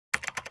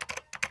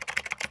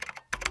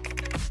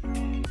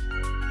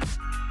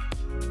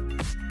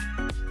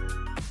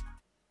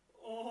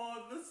Oh,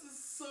 this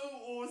is so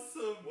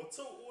awesome. What's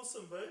so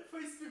awesome, babe?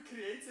 Facebook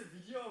creates a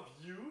video of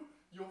you,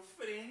 your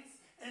friends,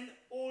 and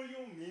all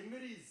your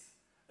memories.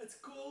 It's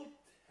called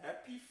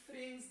Happy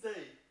Friends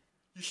Day.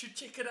 You should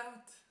check it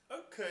out.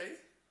 Okay.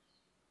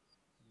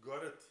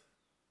 Got it.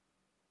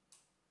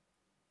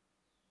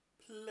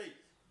 Play.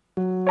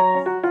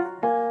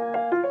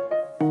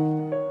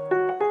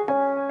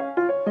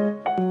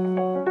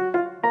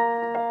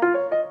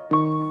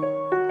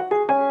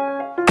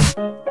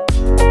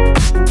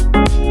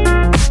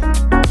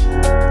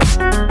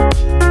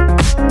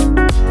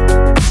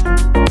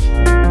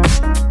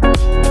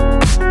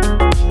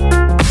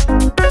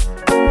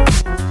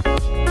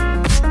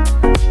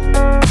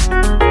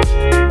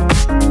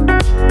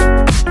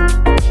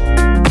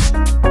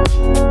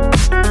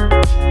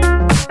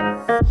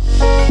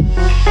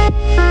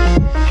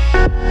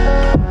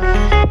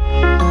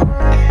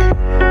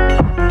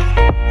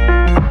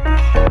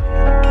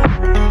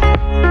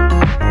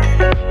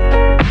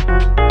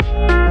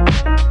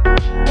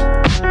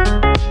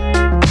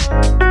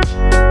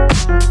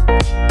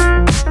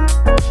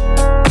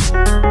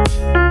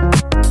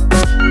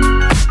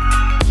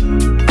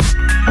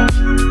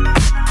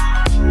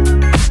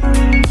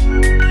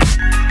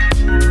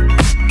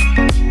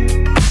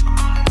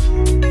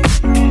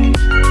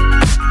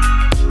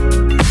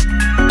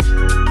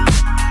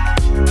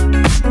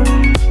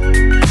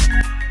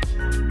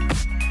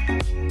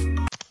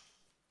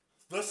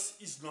 This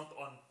is not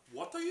on.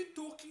 What are you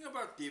talking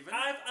about, Devon?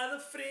 I have other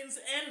friends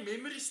and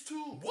memories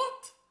too.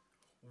 What?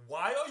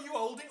 Why are you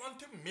holding on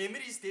to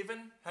memories,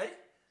 Devon? Hey?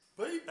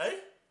 Babe, hey?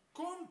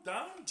 Calm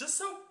down. Just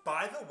so,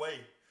 by the way,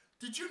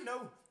 did you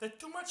know that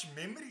too much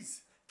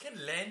memories can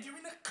land you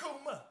in a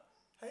coma?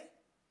 Hey?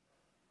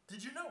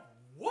 Did you know?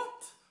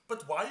 What?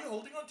 But why are you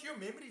holding on to your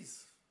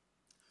memories?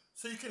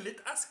 So you can let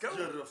us go.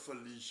 You're a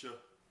Felicia.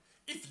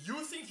 If you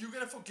think you're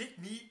gonna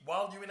forget me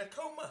while you're in a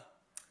coma,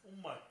 oh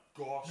my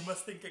gosh. You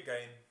must think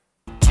again.